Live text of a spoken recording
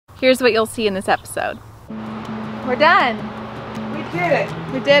Here's what you'll see in this episode. We're done. We did it.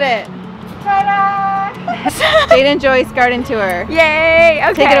 We did it. Ta-da! Jade and Joyce garden tour. Yay!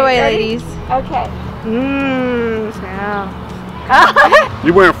 Okay. Take it away, ready? ladies. Okay. Smell.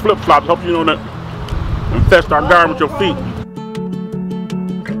 You're wearing flip-flops. Hope you don't infest our garden with your feet.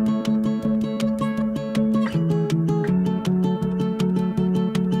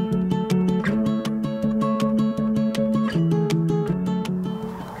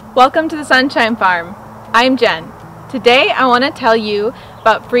 Welcome to the Sunshine Farm. I'm Jen. Today I want to tell you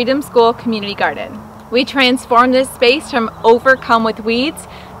about Freedom School Community Garden. We transformed this space from overcome with weeds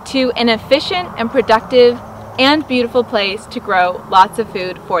to an efficient and productive and beautiful place to grow lots of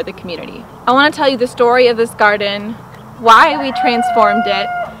food for the community. I want to tell you the story of this garden, why we transformed it,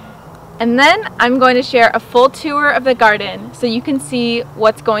 and then I'm going to share a full tour of the garden so you can see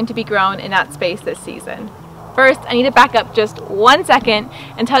what's going to be grown in that space this season. First, I need to back up just 1 second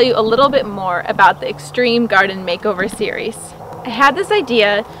and tell you a little bit more about the Extreme Garden Makeover series. I had this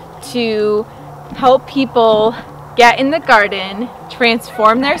idea to help people get in the garden,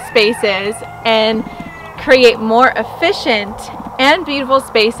 transform their spaces, and create more efficient and beautiful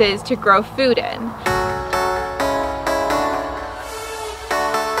spaces to grow food in.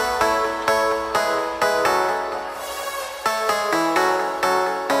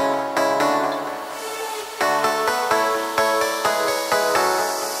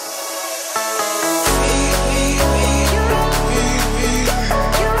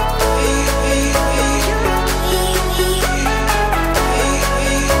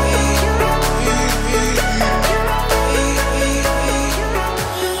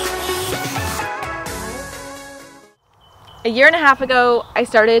 A year and a half ago, I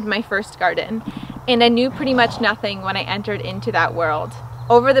started my first garden, and I knew pretty much nothing when I entered into that world.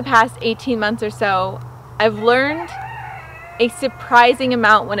 Over the past 18 months or so, I've learned a surprising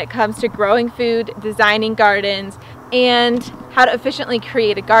amount when it comes to growing food, designing gardens, and how to efficiently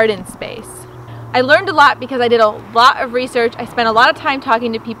create a garden space. I learned a lot because I did a lot of research. I spent a lot of time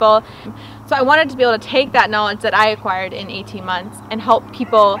talking to people, so I wanted to be able to take that knowledge that I acquired in 18 months and help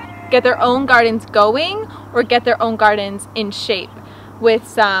people get their own gardens going or get their own gardens in shape with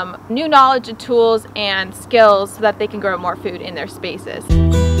some new knowledge and tools and skills so that they can grow more food in their spaces.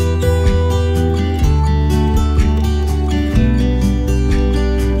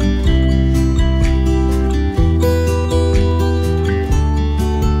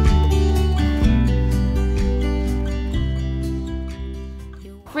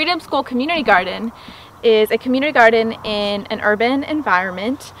 Freedom School Community Garden is a community garden in an urban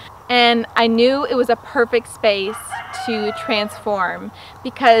environment, and I knew it was a perfect space to transform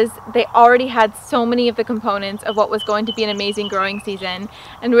because they already had so many of the components of what was going to be an amazing growing season,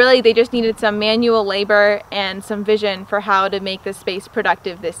 and really they just needed some manual labor and some vision for how to make this space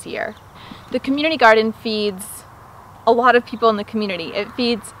productive this year. The community garden feeds a lot of people in the community. It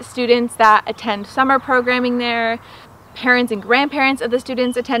feeds students that attend summer programming there, parents and grandparents of the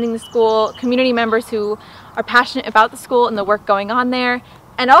students attending the school, community members who are passionate about the school and the work going on there,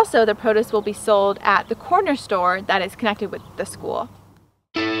 and also the produce will be sold at the corner store that is connected with the school.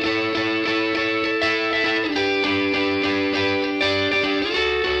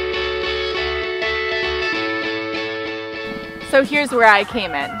 So here's where I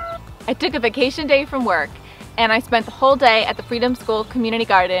came in. I took a vacation day from work and I spent the whole day at the Freedom School Community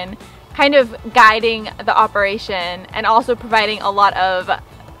Garden kind of guiding the operation and also providing a lot of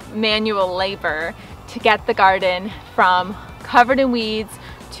manual labor to get the garden from covered in weeds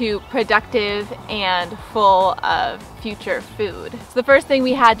to productive and full of future food. So the first thing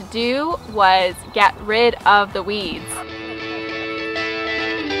we had to do was get rid of the weeds.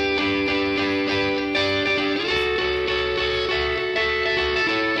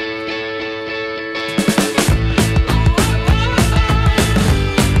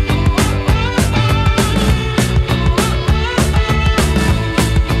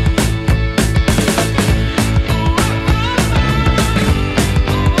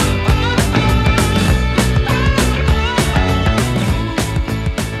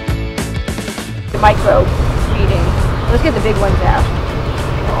 Micro weeding. Let's get the big ones out.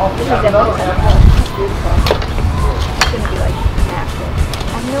 This is definitely beautiful. It's gonna be like massive.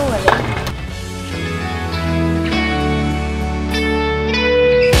 I know what it is.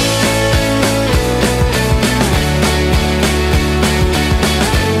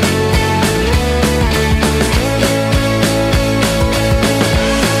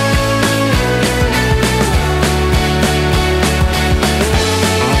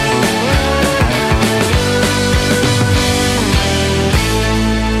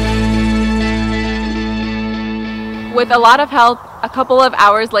 With a lot of help, a couple of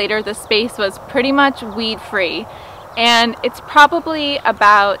hours later, the space was pretty much weed-free. And it's probably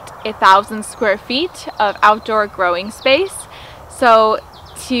about 1,000 square feet of outdoor growing space. So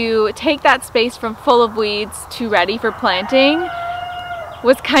to take that space from full of weeds to ready for planting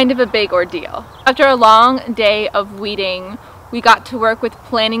was kind of a big ordeal. After a long day of weeding, we got to work with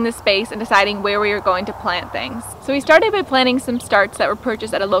planning the space and deciding where we were going to plant things. So we started by planting some starts that were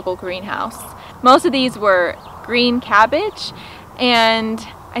purchased at a local greenhouse. Most of these were green cabbage, and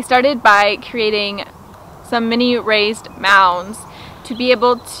I started by creating some mini raised mounds to be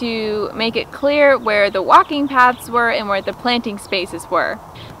able to make it clear where the walking paths were and where the planting spaces were.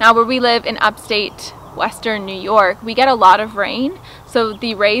 Now, where we live in upstate Western New York, we get a lot of rain, so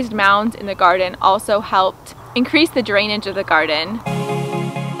the raised mounds in the garden also helped increase the drainage of the garden.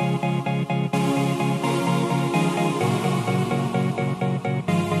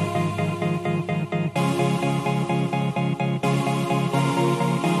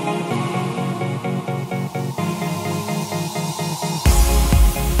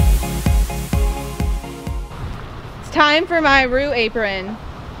 It's time for my roux apron.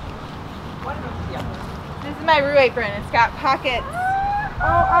 This is my roux apron. It's got pockets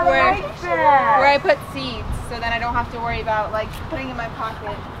where I put seeds, so then I don't have to worry about like putting in my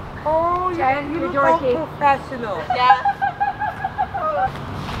pocket. Oh, Jen, you look so professional. Yeah.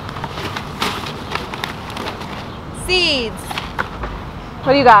 Seeds.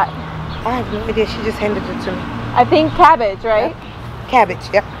 What do you got? I have no idea. She just handed it to me. I think cabbage, right? Yep. Cabbage,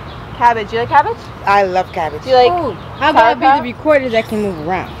 yep. Cabbage. You like cabbage? I love cabbage. Do you like? Oh, how about be the recorder that can move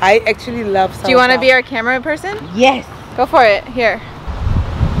around? I actually love sauerkraut. Do you want to be our camera person? Yes. Go for it. Here.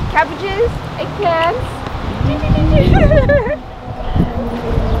 Cabbages, eggplants.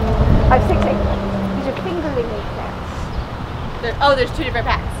 I'm six. These are fingerling eggplants. Oh, there's two different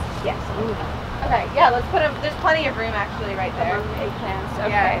packs. Yes. Okay, yeah, let's put them. There's plenty of room actually right there. Among the eggplants.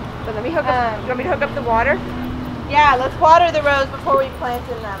 Okay. Yeah. So let me hook up. You want me to hook up the water? Yeah, let's water the rows before we plant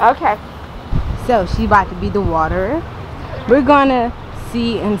in them. Okay. So she about to be the waterer. We're gonna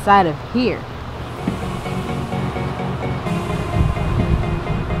see inside of here.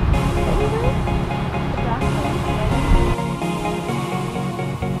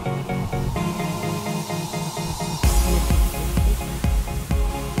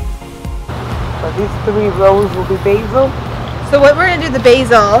 So these 3 rows will be basil. So what we're gonna do the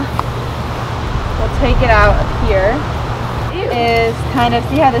basil, we'll take it out here, is kind of,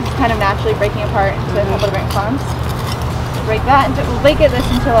 see how this is kind of naturally breaking apart into a couple different clumps? Break that into, we'll make this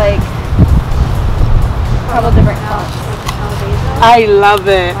into like a couple different clumps. I love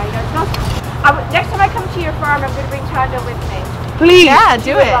it. Next time I come to your farm, I'm going to bring Tanda with me. Please. Yeah,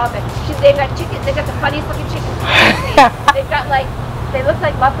 do it. Love it. They've got chickens. They've got the funniest looking chickens. They've got like, they look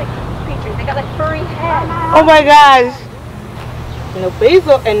like Muppet creatures. They got like furry heads. Oh my gosh. You know,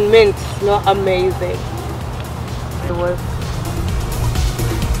 basil and mint smell amazing. It was.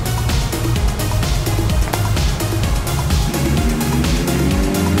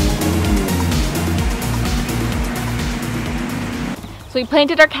 So we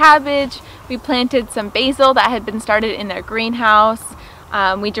planted our cabbage, we planted some basil that had been started in their greenhouse,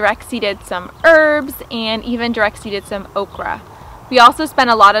 we direct seeded some herbs, and even direct seeded some okra. We also spent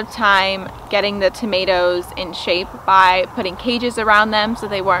a lot of time getting the tomatoes in shape by putting cages around them so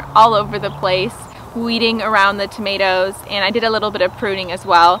they weren't all over the place, weeding around the tomatoes, and I did a little bit of pruning as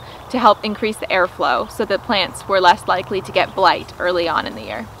well to help increase the airflow so the plants were less likely to get blight early on in the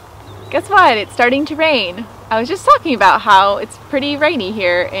year. Guess what? It's starting to rain. I was just talking about how it's pretty rainy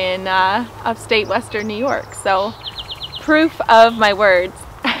here in upstate Western New York, so proof of my words.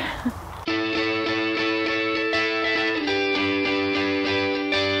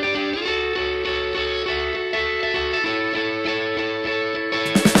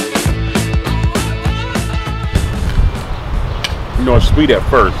 You know, it's sweet at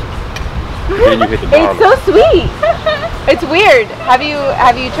first. Then you hit the It's so sweet. It's weird. Have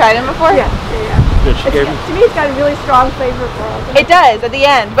you tried them before? Yeah. Yeah, she gave me. To me, it's got a really strong flavor for it. It does at the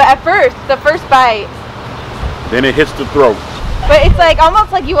end, but at first, the first bite, Then it hits the throat. but it's like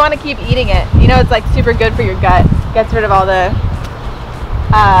almost like you want to keep eating it. You know, it's like super good for your gut. Gets rid of all the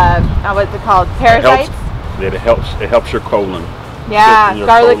what's it called? Parasites. It helps your colon. Yeah, your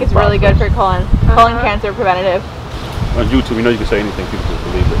garlic colon is really good process. for colon. Colon cancer preventative. On YouTube, you know you can say anything, people just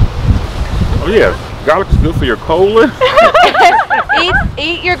believe it. Oh yeah, garlic is good for your colon.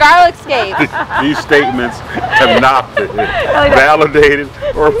 Eat your garlic scape. These statements have not been validated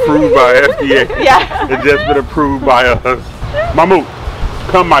or approved by FDA. Yeah. It's just been approved by us. Mahmoud,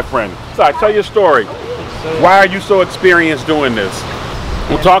 come my friend. Sorry, tell your story. Why are you so experienced doing this?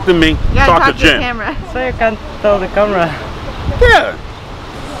 Well, talk to me. You gotta talk to to the Jen. camera. So you can tell the camera. Yeah.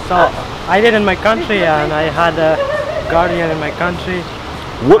 So I did in my country, and I had a guardian in my country.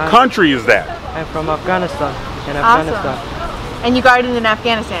 What country is that? I'm from Afghanistan. In Awesome. Afghanistan. And you gardened in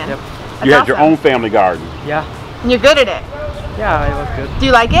Afghanistan? Yep. That's You had your awesome. own family garden. Yeah. And you're good at it? Yeah, it was good. Do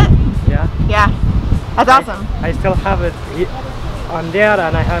you like it? Yeah. Yeah. That's awesome. I still have it on there,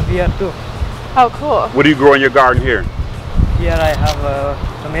 and I have here too. Oh, cool. What do you grow in your garden here? Here I have a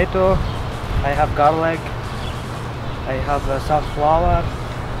tomato, I have garlic, I have a sunflower.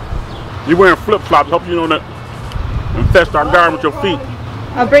 You're wearing flip-flops. Hope you don't infest our garden with your feet.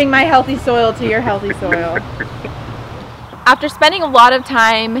 I'll bring my healthy soil to your healthy soil. After spending a lot of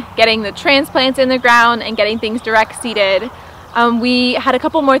time getting the transplants in the ground and getting things direct seeded, we had a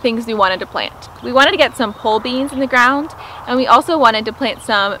couple more things we wanted to plant. We wanted to get some pole beans in the ground, and we also wanted to plant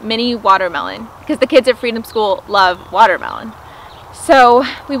some mini watermelon because the kids at Freedom School love watermelon. So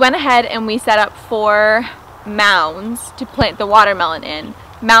we went ahead and we set up 4 mounds to plant the watermelon in.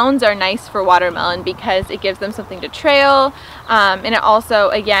 Mounds are nice for watermelon because it gives them something to trail, and it also,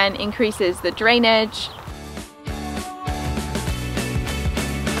 again, increases the drainage.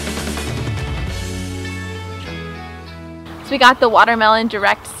 So we got the watermelon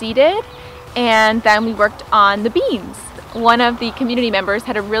direct seeded, and then we worked on the beans. One of the community members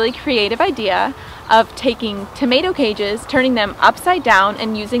had a really creative idea of taking tomato cages, turning them upside down,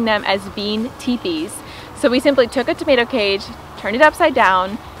 and using them as bean teepees. So we simply took a tomato cage, turned it upside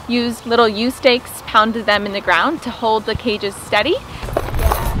down, used little U-stakes, pounded them in the ground to hold the cages steady.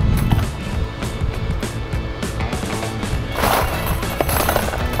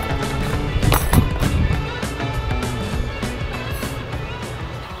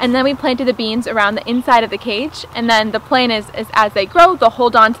 And then we planted the beans around the inside of the cage, and then the plan is as they grow, they'll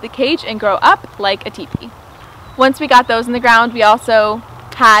hold on to the cage and grow up like a teepee. Once we got those in the ground, we also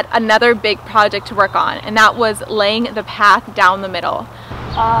had another big project to work on, and that was laying the path down the middle.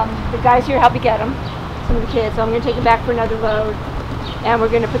 The guys here helped me get them, some of the kids, so I'm going to take them back for another load, and we're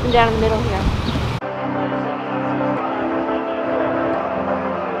going to put them down in the middle here.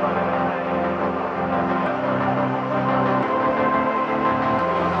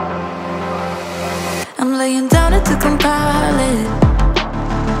 I'm laying down it to compile it.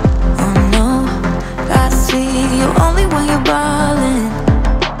 Oh no, I see you only when you're ballin'.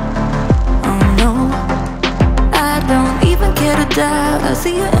 Oh no, I don't even care to doubt. I'll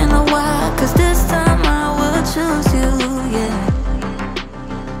see you in a while, cause this time I will choose you, yeah.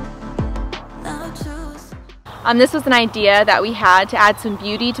 Now choose. This was an idea that we had to add some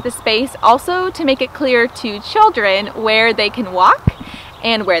beauty to the space, also to make it clear to children where they can walk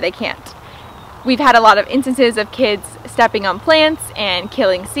and where they can't. We've had a lot of instances of kids stepping on plants and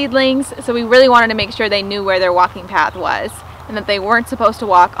killing seedlings, so we really wanted to make sure they knew where their walking path was and that they weren't supposed to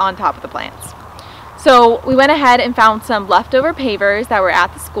walk on top of the plants. So we went ahead and found some leftover pavers that were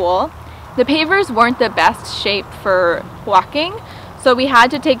at the school. The pavers weren't the best shape for walking, so we had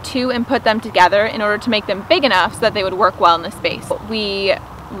to take 2 and put them together in order to make them big enough so that they would work well in the space. We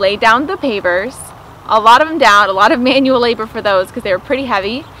laid down the pavers, a lot of them down, a lot of manual labor for those because they were pretty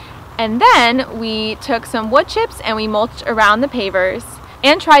heavy. And then we took some wood chips and we mulched around the pavers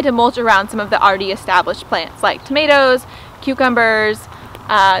and tried to mulch around some of the already established plants like tomatoes, cucumbers,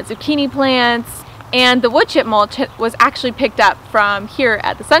 zucchini plants, and the wood chip mulch was actually picked up from here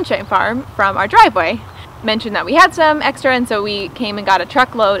at the Sunshine Farm from our driveway. Mentioned that we had some extra, and so we came and got a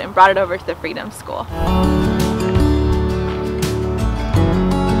truckload and brought it over to the Freedom School.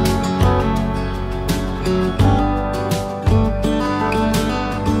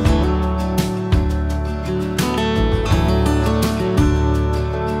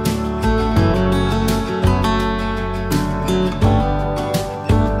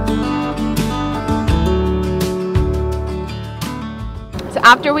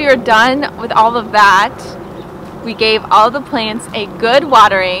 After we were done with all of that, we gave all the plants a good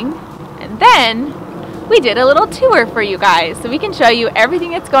watering, and then we did a little tour for you guys so we can show you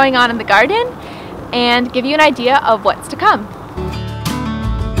everything that's going on in the garden and give you an idea of what's to come.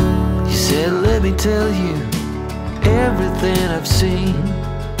 You said, let me tell you everything I've seen,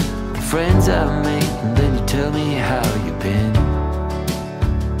 the friends I've made, and then you tell me how you've been.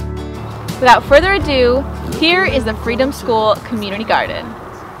 Without further ado, here is the Freedom School Community Garden.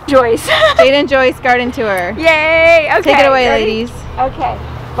 Joyce. Jade and Joyce garden tour. Yay! Okay. Take it away, ready? ladies. Okay.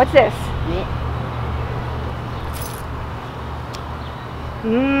 What's this?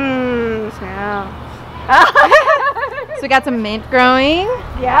 Smell. So we got some mint growing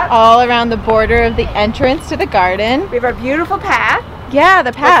Yeah. all around the border of the entrance to the garden. We have our beautiful path. Yeah,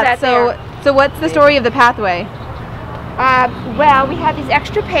 the path. that So what's the story of the pathway? Well, we have these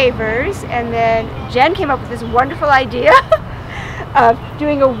extra pavers, and then Jen came up with this wonderful idea of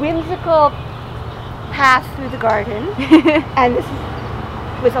doing a whimsical path through the garden, and this is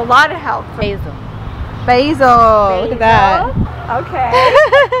with a lot of help from Basil. Basil. Look at that. Okay.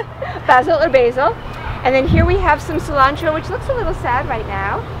 Basil or basil. And then here we have some cilantro, which looks a little sad right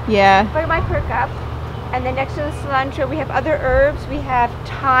now, Yeah. but it might perk up. And then next to the cilantro, we have other herbs. We have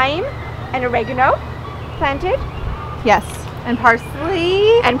thyme and oregano planted. Yes. And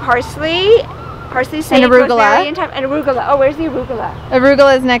parsley. And parsley, sage, arugula. rosemary, and thyme, and arugula. Oh, where's the arugula?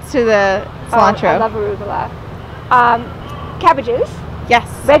 Arugula is next to the cilantro. Oh, I love arugula. Cabbages, Yes.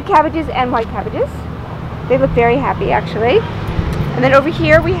 red cabbages and white cabbages. They look very happy, actually. And then over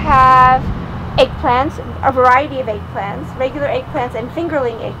here we have eggplants, a variety of eggplants, regular eggplants and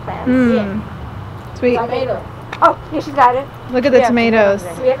fingerling eggplants. Mmm. Sweet. Oh, yeah, she's got it. Look at the tomatoes.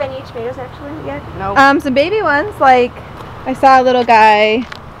 Do we have any tomatoes actually yet? No. Some baby ones, like I saw a little guy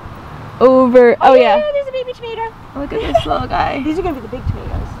over. Oh yeah. There's a baby tomato. Look at this little guy. These are going to be the big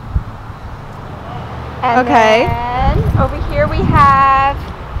tomatoes. And Okay. then over here we have...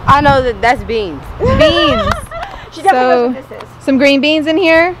 I know that's beans. Beans. She definitely knows what this is. Some green beans in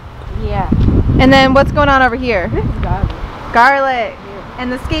here. Yeah. And then what's going on over here? This is garlic. Garlic.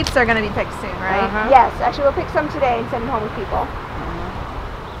 And the scapes are going to be picked soon, right? Yes, actually we'll pick some today and send them home with people.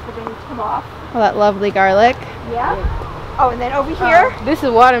 So they need to come off. Oh, that lovely garlic. Yeah. Oh, and then over here... This is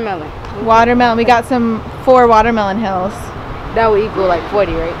watermelon. Watermelon. We got some 4 watermelon hills. That would equal like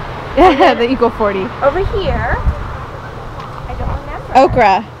 40, right? They equal 40. Over here... I don't remember.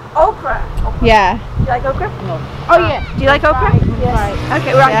 Okra. Okra. Yeah. Do you like okra? No. Oh, yeah. Do you like okra? Yes.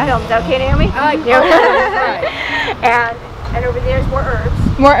 Okay, we're on Yeah. film. Is that okay, Naomi? I like Yeah. And over there's more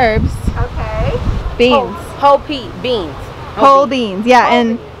herbs. More herbs. Okay. Beans. Whole pea beans. Whole beans. Yeah,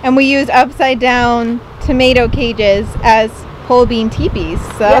 and we use upside down tomato cages as whole bean teepees.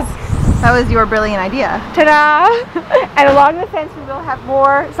 So that was your brilliant idea. Ta-da! And along the fence we will have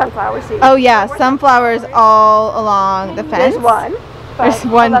more sunflower seeds. Oh yeah, sunflowers all along the fence. There's one. There's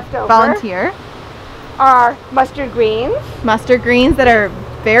but one left over volunteer. Are mustard greens. Mustard greens that are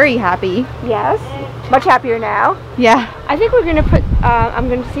very happy. Yes. Much happier now. Yeah. I think we're going to put, I'm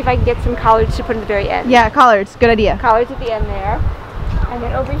going to see if I can get some collards to put in the very end. Yeah, collards. Good idea. Collards at the end there. And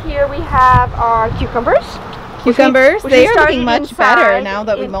then over here we have our cucumbers. Cucumbers, which they we are started looking much better inside now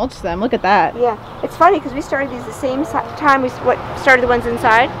that we mulched them. Look at that. Yeah. It's funny because we started these the same time we started the ones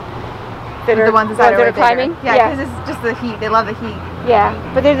inside. The ones inside that are climbing. Yeah, because it's just the heat. They love the heat. Yeah,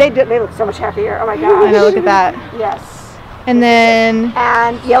 but they look so much happier. Oh my god. I know, look at that. Yes. And then...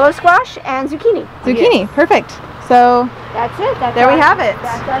 And yellow squash and zucchini. Zucchini, perfect. So... That's it. There we have it.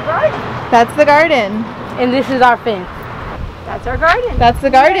 That's our garden. That's the garden. And this is our fence. That's our garden. That's the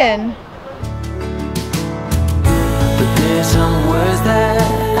garden. But there's some words that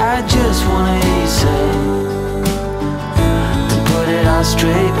I just wanna hear you say. To put it all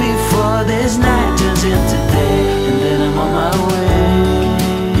straight before this night turns into day, and then I'm on my way.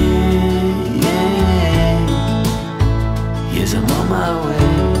 Yeah. Yes, I'm on my way.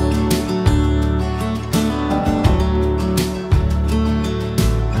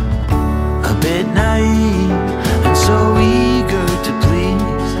 A bit naive and so eager to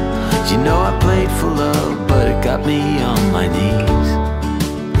please. You know I played for love, but it got me on my knees.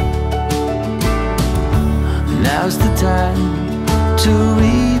 Now's the time to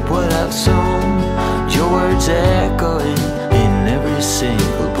reap what I've sown. Your words echoing in every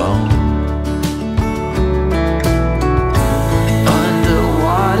single bone.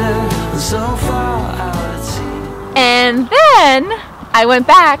 Underwater, so far out at sea. And then I went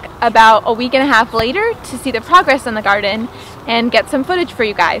back about a week and a half later to see the progress in the garden and get some footage for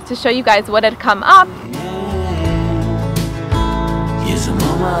you guys to show you guys what had come up. Yes, I'm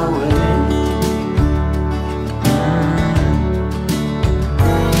on my way.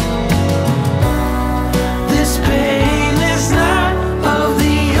 This pain is not of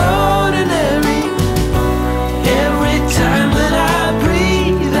the ordinary. Every time that I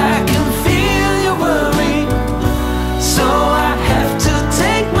breathe, I can feel your worry. So I have to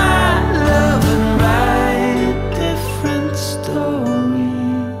take my love and write a different story.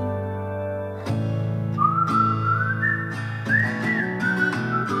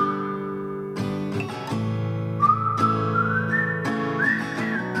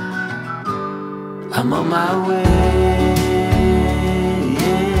 I'm on my way.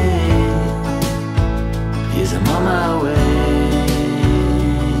 Yes, I'm on my way.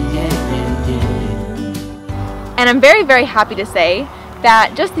 And I'm very, very happy to say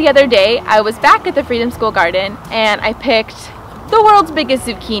that just the other day I was back at the Freedom School Garden and I picked the world's biggest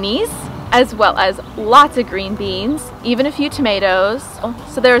zucchinis. as well as lots of green beans, even a few tomatoes.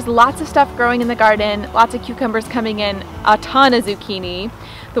 So there's lots of stuff growing in the garden, lots of cucumbers coming in, a ton of zucchini.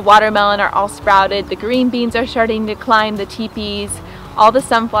 The watermelon are all sprouted, the green beans are starting to climb the teepees, all the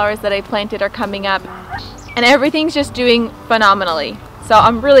sunflowers that I planted are coming up, and everything's just doing phenomenally. So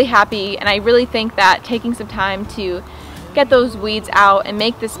I'm really happy, and I really think that taking some time to get those weeds out and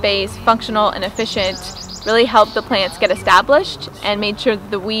make the space functional and efficient really helped the plants get established and made sure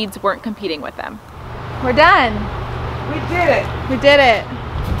that the weeds weren't competing with them. We're done. We did it. We did it.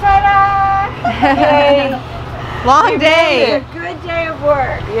 Ta-da! Yay! Long day. A good day of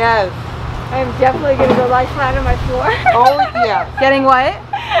work. Yes. I'm definitely going to go lie flat on my floor. Oh yeah. Getting what?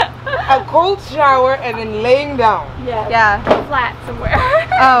 A cold shower and then laying down. Yeah. Flat somewhere.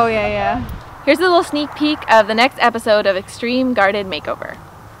 Oh, yeah. Here's a little sneak peek of the next episode of Extreme Garden Makeover.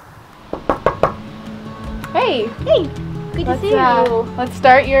 Hey. Hey, good to see you. Let's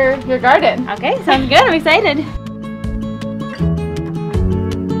start your garden. Okay, sounds good. I'm excited.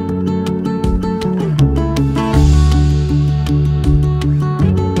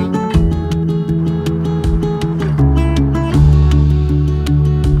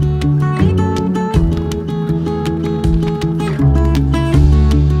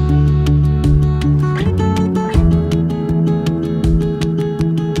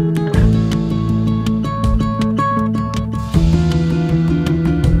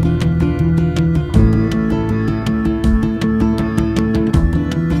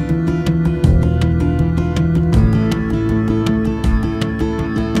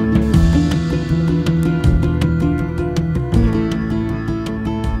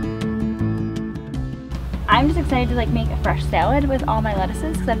 I'm just excited to like make a fresh salad with all my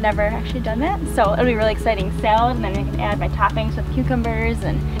lettuces because I've never actually done that. So it'll be really exciting salad, and then I can add my toppings with cucumbers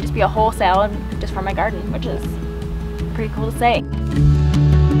and just be a whole salad just for my garden, which is pretty cool to say.